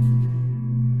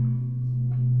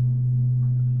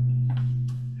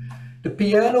 The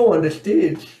piano on the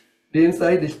stage, the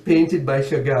inside is painted by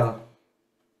Chagall.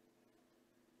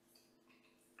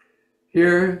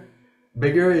 Here,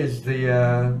 bigger is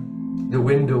the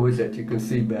windows that you can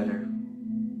see better,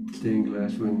 stained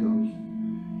glass windows.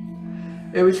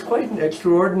 It was quite an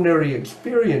extraordinary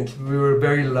experience. We were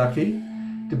very lucky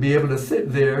to be able to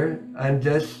sit there and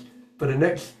just for the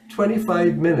next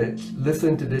 25 minutes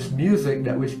listen to this music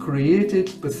that was created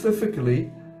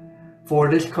specifically for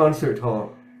this concert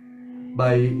hall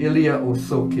by Ilya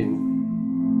Osokin.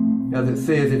 As it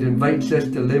says, it invites us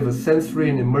to live a sensory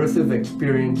and immersive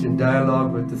experience in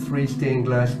dialogue with the 3 stained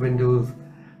glass windows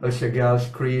of Chagall's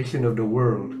creation of the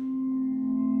world.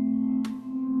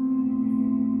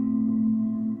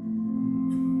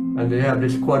 And they have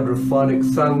this quadraphonic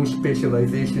sound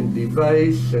spatialization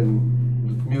device, and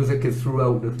music is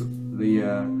throughout the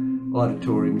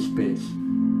auditorium space.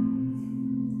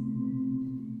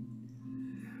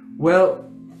 Well,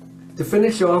 to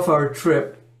finish off our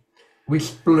trip, we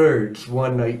splurged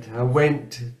one night. I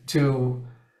went to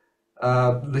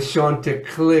the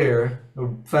Chanticleer, a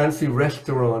fancy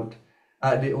restaurant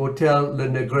at the Hotel Le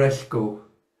Negresco.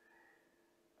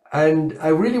 And I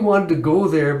really wanted to go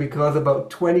there because about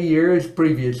 20 years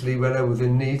previously, when I was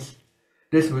in Nice,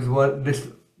 this was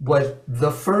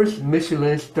the first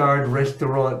Michelin-starred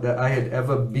restaurant that I had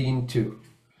ever been to.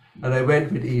 And I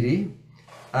went with Edie,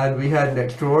 and we had an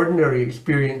extraordinary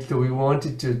experience, so we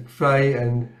wanted to try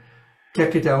and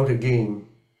check it out again.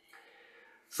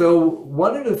 So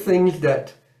one of the things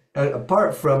that,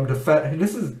 apart from the fact,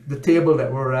 this is the table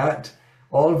that we're at,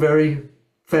 all very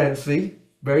fancy,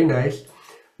 very nice,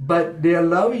 but they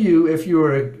allow you, if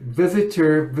you're a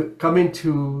visitor coming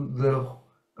to the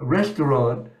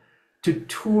restaurant, to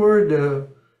tour the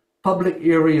public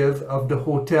areas of the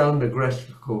Hotel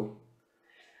Negresco.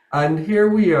 And here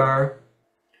we are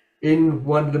in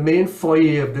one of the main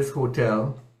foyer of this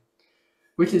hotel,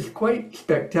 which is quite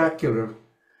spectacular.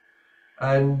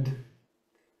 And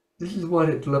this is what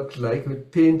it looks like,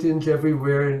 with paintings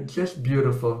everywhere, and just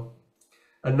beautiful.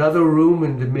 Another room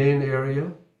in the main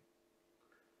area.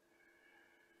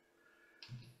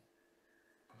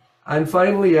 And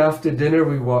finally, after dinner,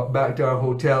 we walked back to our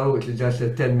hotel, which is just a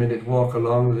 10-minute walk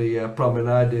along the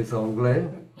Promenade des Anglais.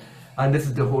 And this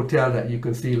is the hotel that you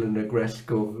can see in the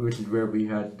Negresco, which is where we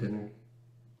had dinner.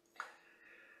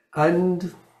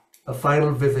 And a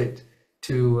final visit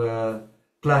to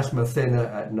Place Masséna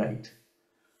at night.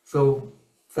 So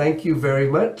thank you very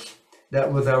much.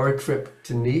 That was our trip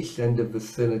to Nice and the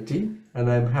vicinity,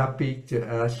 and I'm happy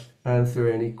to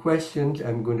answer any questions.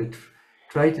 I'm going to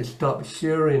try to stop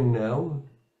sharing now.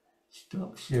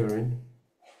 Stop sharing.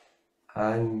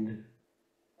 And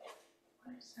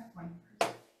where's that one?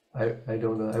 I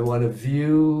don't know. I want to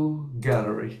view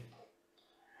gallery.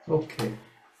 Okay.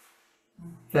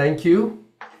 Thank you.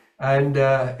 And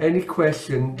any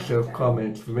questions or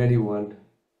comments from anyone?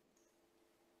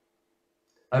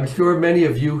 I'm sure many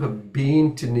of you have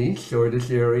been to Nice or this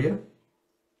area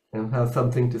and have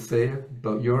something to say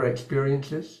about your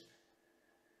experiences.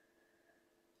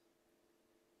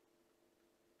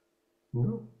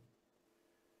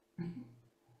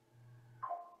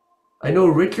 I know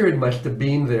Richard must have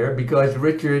been there because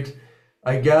Richard,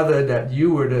 I gather that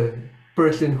you were the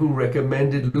person who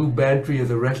recommended Lou Bantry as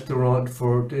a restaurant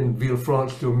in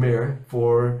Villefrance-sur-Mer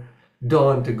for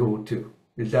Dawn to go to.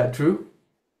 Is that true?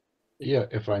 Yeah,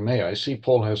 if I may, I see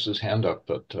Paul has his hand up,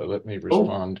 but let me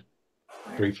respond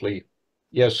briefly.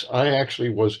 Yes, I actually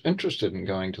was interested in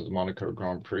going to the Monaco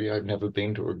Grand Prix. I've never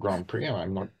been to a Grand Prix, and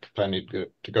I'm not planning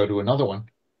to go to another one.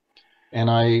 And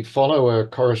I follow a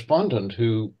correspondent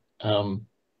who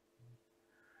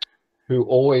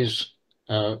always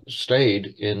stayed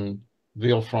in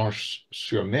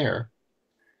Villefranche-sur-Mer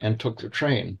and took the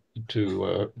train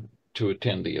to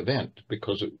attend the event,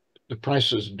 because the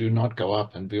prices do not go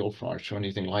up in Villefranche to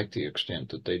anything like the extent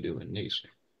that they do in Nice.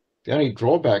 The only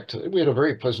drawback to it, we had a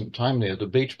very pleasant time there. The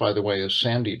beach, by the way, is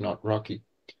sandy, not rocky.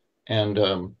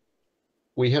 And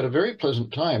we had a very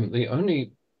pleasant time. The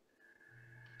only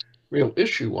real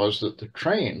issue was that the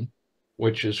train,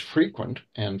 which is frequent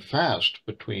and fast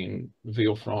between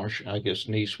Villefranche, I guess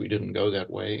Nice, we didn't go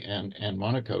that way, and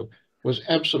Monaco, was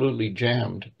absolutely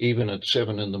jammed, even at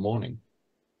 7 in the morning.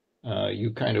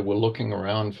 You kind of were looking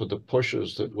around for the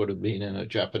pushes that would have been in a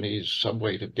Japanese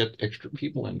subway to get extra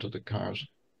people into the cars.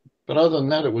 But other than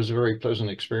that, it was a very pleasant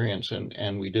experience,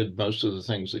 and we did most of the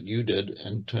things that you did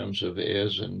in terms of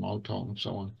Eze and Menton and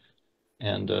so on,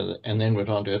 and then went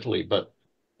on to Italy. But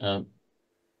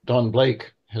Don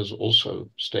Blake has also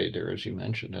stayed there, as you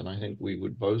mentioned, and I think we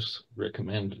would both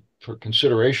recommend for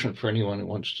consideration for anyone who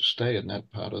wants to stay in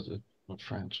that part of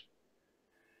France.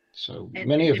 So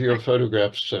many of your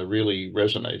photographs really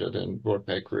resonated and brought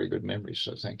back very good memories,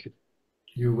 so thank you.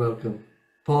 You're welcome.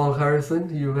 Paul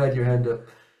Harrison, you had your hand up.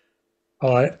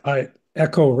 I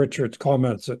echo Richard's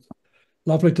comments. It's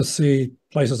lovely to see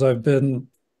places I've been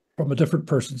from a different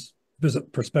person's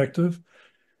visit perspective.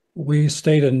 We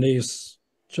stayed in Nice,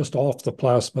 just off the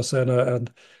Place Masséna,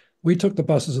 and we took the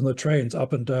buses and the trains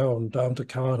up and down to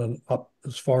Cannes and up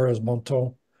as far as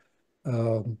Menton,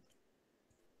 and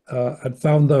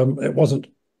found them. It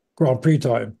wasn't Grand Prix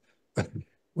time.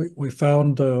 We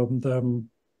found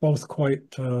them both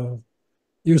quite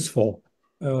useful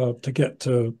to get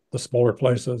to the smaller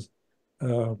places.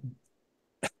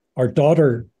 Our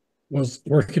daughter was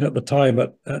working at the time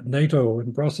at NATO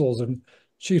in Brussels, and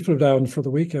she flew down for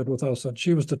the weekend with us, and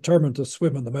she was determined to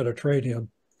swim in the Mediterranean.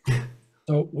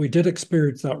 So we did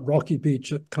experience that rocky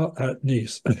beach at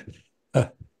Nice.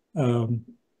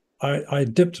 I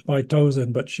dipped my toes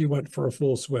in, but she went for a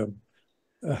full swim.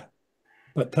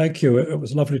 But thank you. It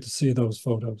was lovely to see those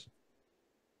photos.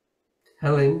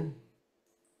 Helen?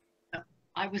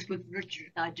 I was with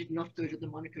Richard. I did not go to the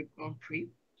Monaco Grand Prix.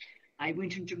 I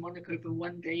went into Monaco for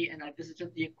one day and I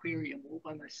visited the aquarium all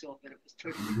by myself, and it was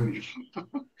totally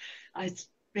beautiful. I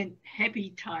spent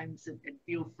happy times at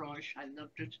Villefranche. I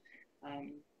loved it.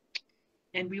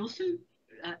 And we also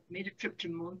made a trip to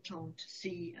Menton to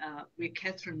see where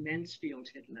Catherine Mansfield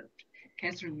had lived.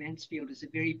 Catherine Mansfield is a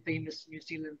very famous New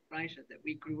Zealand writer that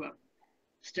we grew up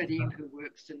studying her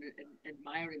works and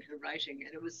admiring her writing.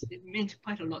 And it meant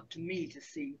quite a lot to me to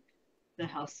see the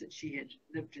house that she had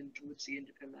lived in towards the end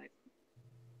of her life.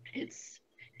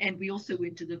 And we also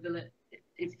went to the Villa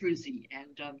Ephrussi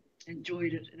and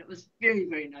enjoyed it. And it was very,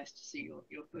 very nice to see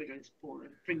your photos, Paul, and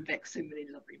bring back so many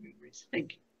lovely memories.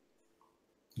 Thank you.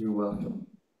 You're welcome.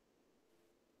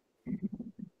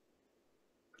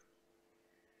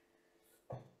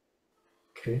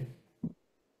 Okay.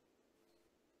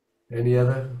 Any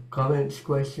other comments,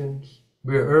 questions?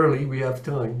 We're early, we have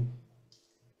time.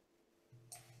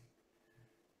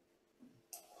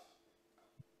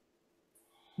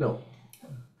 No.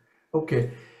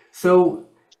 Okay. So,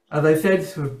 as I said,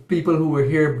 for people who were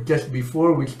here just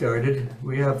before we started,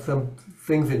 we have some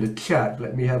things in the chat.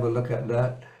 Let me have a look at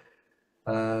that.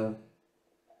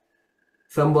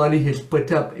 Somebody has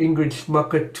put up Ingrid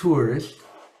Schmucker Tours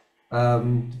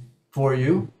for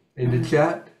you in the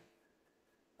chat.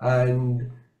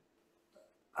 And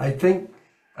I think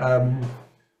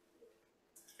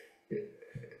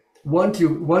once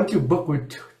you book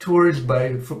with tours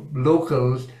by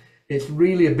locals, it's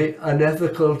really a bit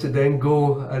unethical to then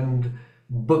go and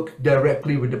book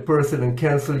directly with the person and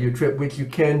cancel your trip, which you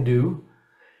can do.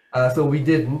 So we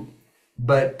didn't.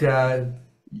 But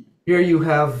here you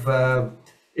have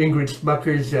Ingrid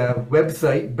Schmucker's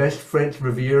website, Best French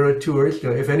Riviera Tours.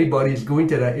 So if anybody's going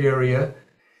to that area,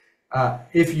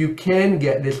 if you can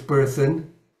get this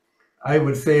person, I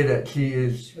would say that she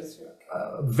is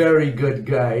a very good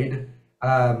guide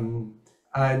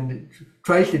and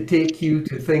tries to take you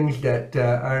to things that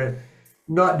are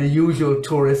not the usual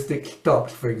touristic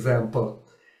stops, for example,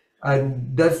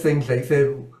 and does things like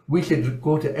say, we should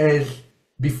go to Eze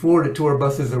before the tour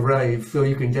buses arrive, so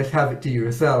you can just have it to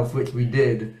yourself, which we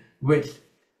did, which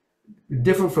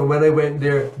different from when I went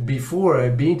there before.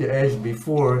 I've been to Eze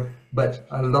before, but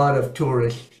a lot of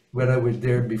tourists when I was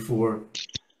there before.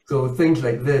 So things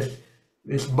like this,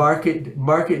 it's market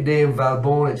day in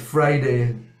Valbone, it's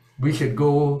Friday. We should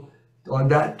go on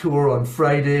that tour on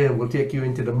Friday and we'll take you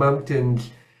into the mountains.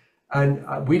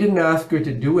 And we didn't ask her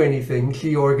to do anything.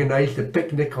 She organized a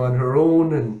picnic on her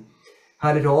own and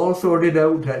had it all sorted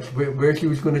out. That's where she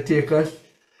was going to take us.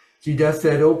 She just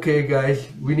said, okay guys,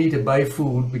 we need to buy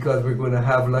food because we're going to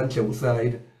have lunch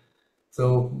outside.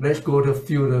 So let's go to a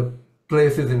few of the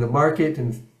places in the market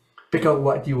and pick out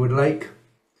what you would like.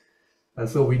 And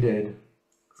so we did.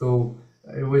 So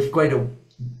it was quite a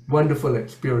wonderful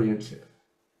experience.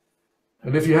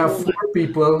 And if you have 4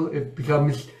 people, it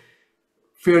becomes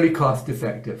fairly cost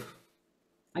effective.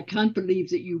 I can't believe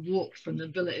that you walked from the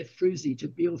Villa Ephrussi to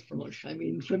Villefrance. I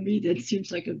mean, for me, that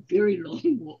seems like a very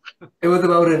long walk. It was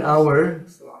about an hour,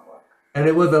 and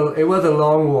it was a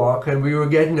long walk, and we were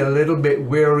getting a little bit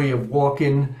weary of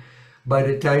walking by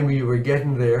the time we were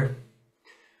getting there.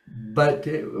 But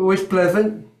it was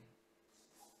pleasant,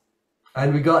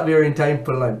 and we got there in time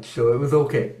for lunch, so it was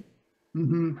okay.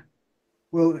 Mm-hmm.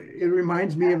 Well, it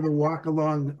reminds me of the walk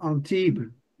along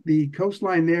Antibes. The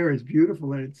coastline there is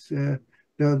beautiful, and it's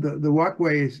the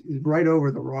walkway is right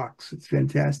over the rocks. It's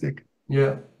fantastic.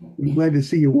 Yeah. I'm glad to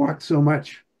see you walk so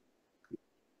much.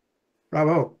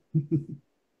 Bravo.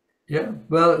 Yeah.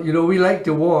 Well, you know, we like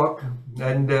to walk,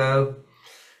 and the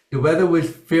weather was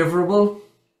favorable,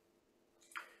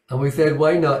 and we said,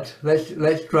 why not?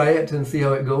 Let's try it and see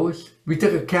how it goes. We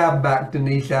took a cab back to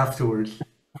Nice afterwards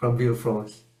from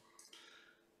Villefrance.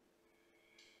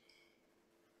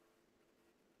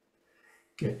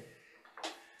 Okay.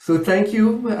 So thank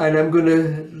you, and I'm going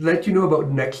to let you know about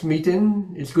the next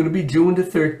meeting. It's going to be June the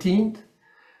 13th,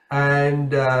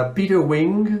 and Peter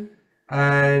Wing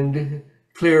and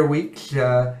Claire Weeks,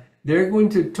 they're going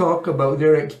to talk about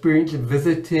their experience of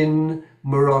visiting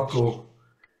Morocco.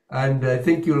 And I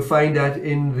think you'll find that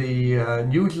in the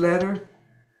newsletter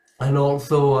and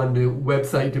also on the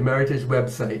website, Emeritus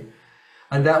website.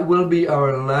 And that will be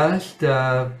our last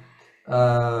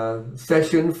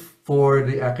session for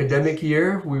the academic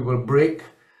year. We will break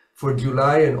for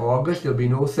July and August. There'll be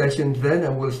no sessions then,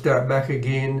 and we'll start back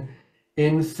again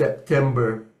in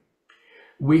September.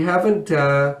 We haven't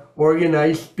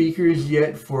organized speakers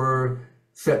yet for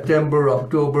September,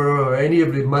 October, or any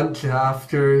of the months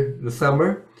after the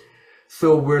summer.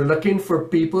 So we're looking for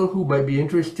people who might be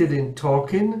interested in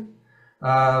talking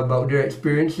about their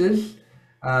experiences.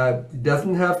 It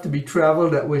doesn't have to be travel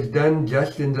that was done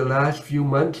just in the last few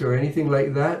months or anything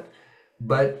like that.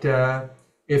 But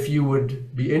if you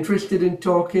would be interested in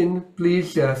talking,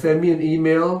 please send me an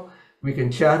email. We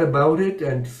can chat about it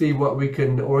and see what we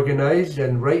can organize.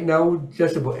 And right now,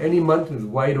 just about any month is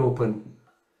wide open.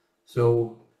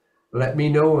 So let me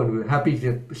know, and we're happy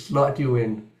to slot you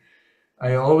in.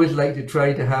 I always like to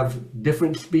try to have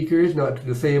different speakers, not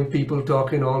the same people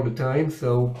talking all the time.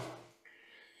 So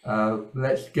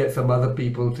let's get some other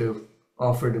people to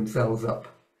offer themselves up.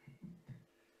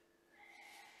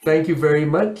 Thank you very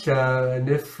much. And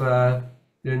if there are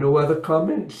no other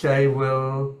comments, I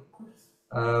will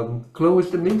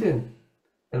close the meeting,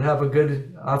 and have a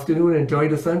good afternoon. Enjoy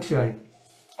the sunshine.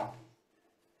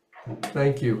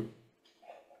 Thank you.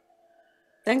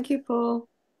 Thank you, Paul.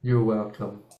 You're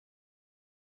welcome.